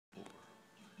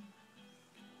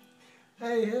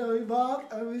Hey, Harry Bob,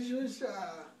 I was just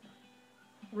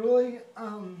really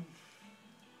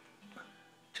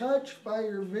touched by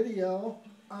your video.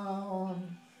 I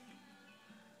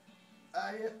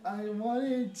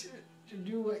wanted to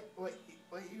do what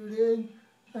you did.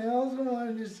 I also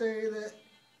wanted to say that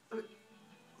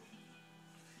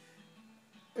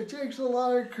it takes a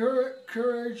lot of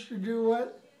courage to do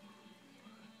what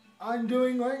I'm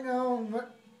doing right now and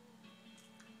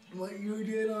what you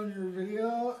did on your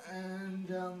video, and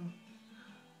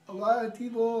a lot of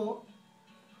people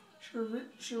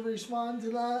should respond to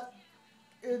that.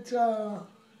 It's a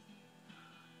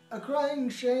crying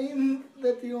shame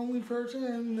that the only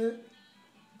person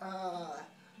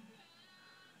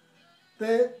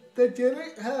that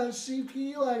didn't have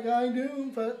CP like I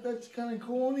do, but that's kind of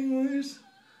cool anyways.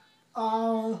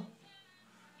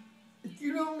 If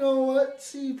you don't know what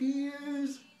CP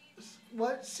is,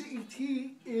 what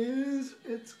CT is,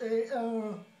 it's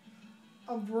a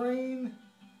brain,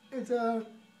 it's a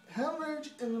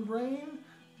hemorrhage in the brain,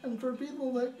 and for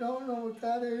people that don't know what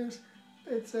that is,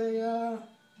 it's a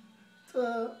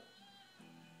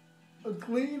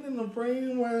gleam in the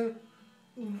brain where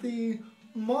the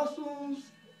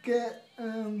muscles get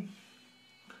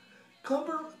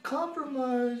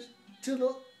compromised to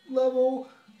the level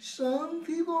some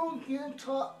people can't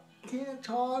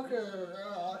talk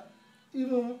or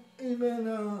even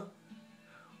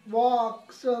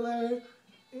walk, so they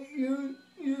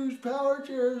use power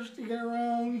chairs to get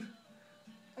around,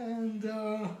 and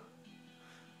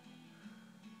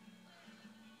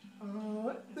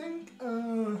I think I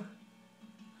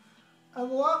have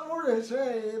a lot more to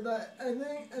say, but I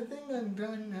think I'm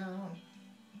done now.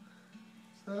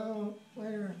 So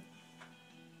later.